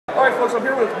course, I'm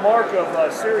here with Mark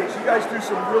of Ceres. You guys do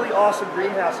some really awesome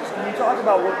greenhouses. Can you talk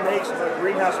about what makes a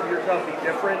greenhouse of your company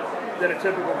different than a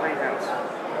typical greenhouse?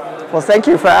 Well, thank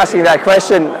you for asking that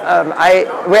question.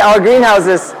 Our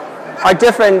greenhouses are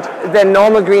different than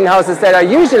normal greenhouses that are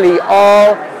usually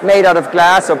all made out of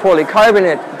glass or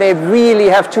polycarbonate. They really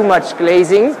have too much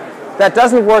glazing. That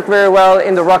doesn't work very well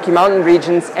in the Rocky Mountain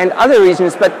regions and other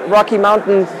regions, but Rocky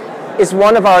Mountain is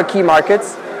one of our key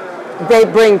markets. They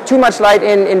bring too much light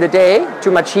in the day,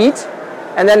 too much heat,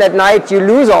 and then at night you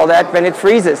lose all that when it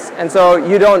freezes, and so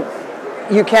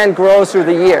you can't grow through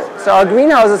the year. So our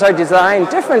greenhouses are designed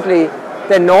differently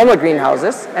than normal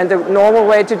greenhouses, and the normal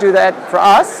way to do that for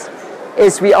us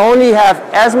is we only have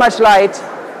as much light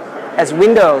as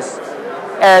windows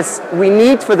as we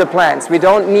need for the plants. We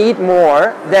don't need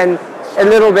more than a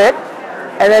little bit,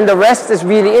 and then the rest is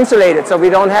really insulated, so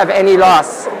we don't have any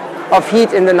loss of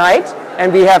heat in the night,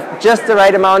 and we have just the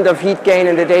right amount of heat gain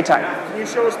in the daytime. Can you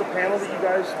show us the panel that you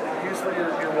guys use for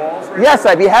your walls? Right Yes,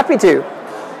 I'd be happy to.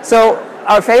 So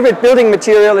our favorite building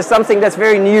material is something that's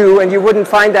very new, and you wouldn't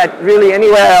find that really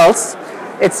anywhere else.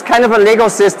 It's kind of a Lego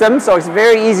system, so it's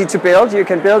very easy to build. You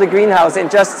can build a greenhouse in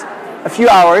just a few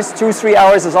hours. 2-3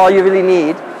 hours is all you really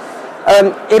need.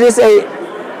 It is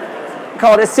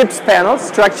called a SIPS panel,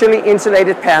 structurally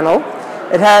insulated panel.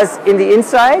 It has in the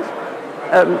inside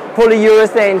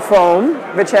polyurethane foam,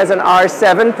 which has an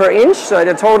R7 per inch, so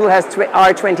the total has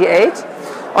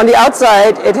R28. On the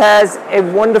outside, it has a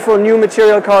wonderful new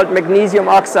material called magnesium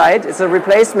oxide. It's a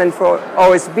replacement for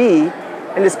OSB,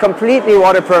 and it's completely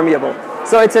water permeable.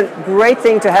 So it's a great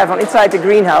thing to have on inside the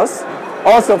greenhouse.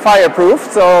 Also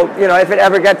fireproof, so if it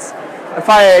ever gets a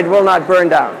fire, it will not burn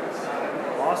down.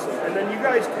 Awesome. And then you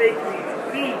guys take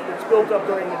the heat that's built up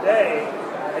during the day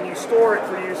and you store it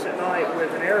for use at night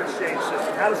with an air exchange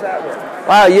system. How does that work?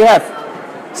 Wow, you have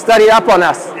studied up on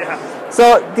us. Yeah.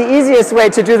 So the easiest way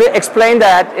to explain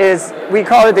that is we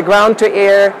call it the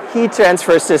ground-to-air heat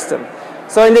transfer system.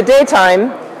 So in the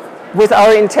daytime, with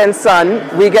our intense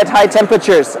sun, we get high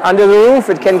temperatures. Under the roof,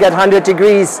 it can get 100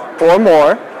 degrees or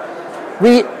more.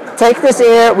 We take this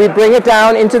air, we bring it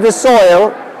down into the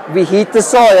soil, we heat the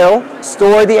soil,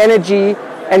 store the energy,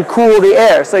 and cool the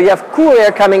air. So you have cool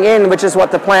air coming in, which is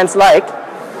what the plants like.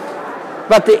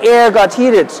 But the air got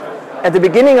heated. At the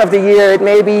beginning of the year, it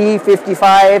may be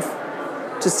 55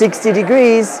 to 60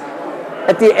 degrees.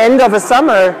 At the end of a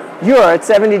summer, you're at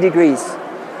 70 degrees.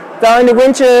 Now in the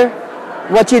winter,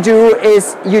 what you do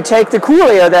is you take the cool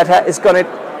air that is going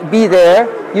to be there,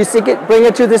 you bring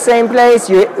it to the same place,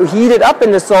 you heat it up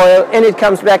in the soil, and it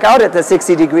comes back out at the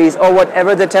 60 degrees or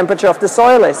whatever the temperature of the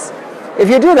soil is. If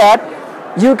you do that,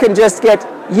 you can just get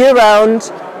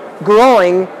year-round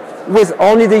growing with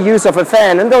only the use of a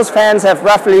fan, and those fans have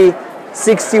roughly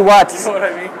 60 watts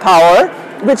power,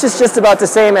 which is just about the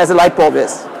same as a light bulb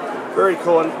is. Very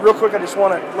cool. And real quick, I just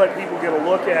want to let people get a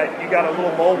look at, you got a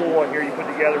little mobile one here you put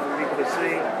together for people to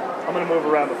see. I'm going to move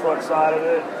around the front side of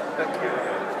it.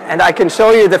 And I can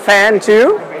show you the fan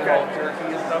too. Okay.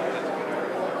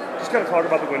 Just kind of talk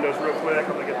about the windows real quick.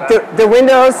 I'm going to get back. The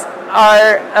windows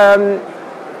are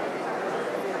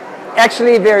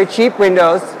actually very cheap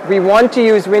windows. We want to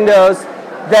use windows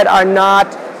that are not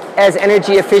as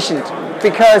energy efficient,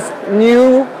 because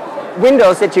new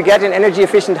windows that you get in energy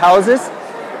efficient houses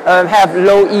have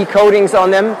low E coatings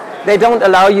on them. They don't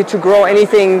allow you to grow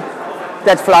anything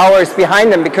that flowers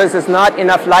behind them because there's not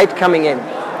enough light coming in.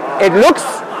 It looks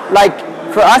like,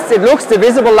 for us, the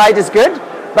visible light is good,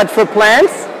 but for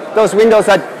plants, those windows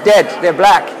are dead, they're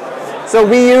black. So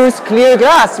we use clear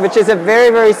glass, which is a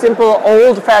very, very simple,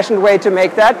 old-fashioned way to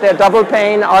make that. They're double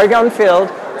pane, argon filled,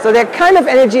 so they're kind of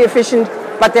energy efficient,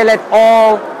 but they let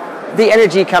all the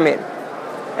energy come in.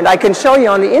 And I can show you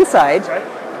on the inside,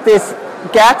 this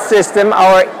GAT system,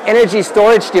 our energy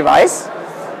storage device.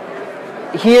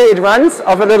 Here it runs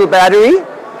off a little battery.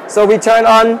 So we turn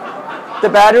on the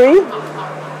battery,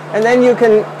 and then you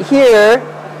can hear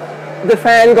the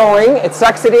fan going. It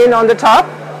sucks it in on the top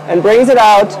and brings it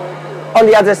out on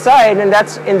the other side, and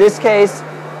that's, in this case,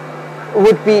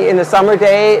 would be in a summer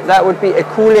day, that would be a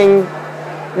cooling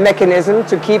mechanism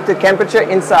to keep the temperature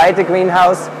inside the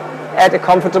greenhouse at a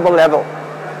comfortable level.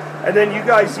 And then you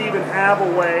guys even have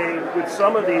a way with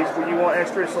some of these where you want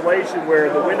extra insulation where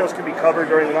the windows can be covered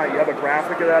during the night. You have a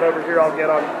graphic of that over here I'll get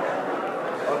on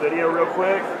video real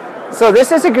quick. So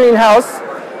this is a greenhouse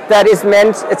that is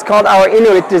meant, it's called our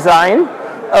Inuit design.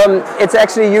 It's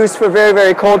actually used for very,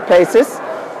 very cold places.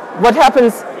 What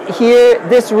happens here,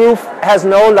 this roof has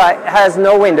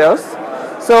no windows.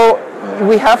 So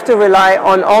we have to rely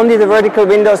on only the vertical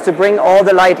windows to bring all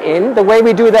the light in. The way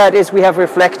we do that is we have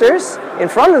reflectors in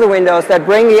front of the windows that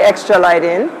bring the extra light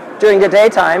in during the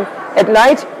daytime. At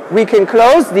night, we can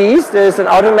close these. There's an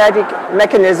automatic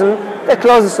mechanism that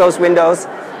closes those windows,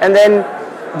 and then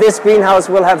this greenhouse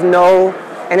will have no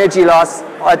energy loss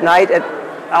at night at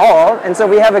all. And so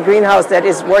we have a greenhouse that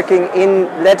is working in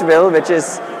Leadville, which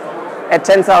is at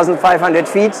 10,500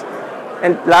 feet.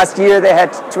 And last year they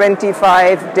had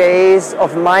 25 days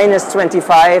of minus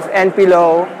 25 and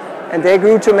below, and they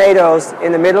grew tomatoes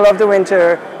in the middle of the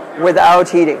winter without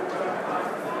heating.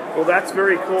 Well, that's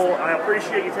very cool. I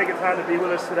appreciate you taking time to be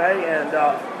with us today, and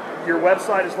your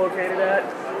website is located at?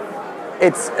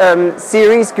 It's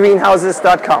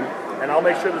ceresgreenhouses.com. And I'll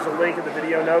make sure there's a link in the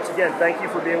video notes. Again, thank you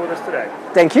for being with us today.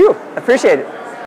 Thank you. Appreciate it.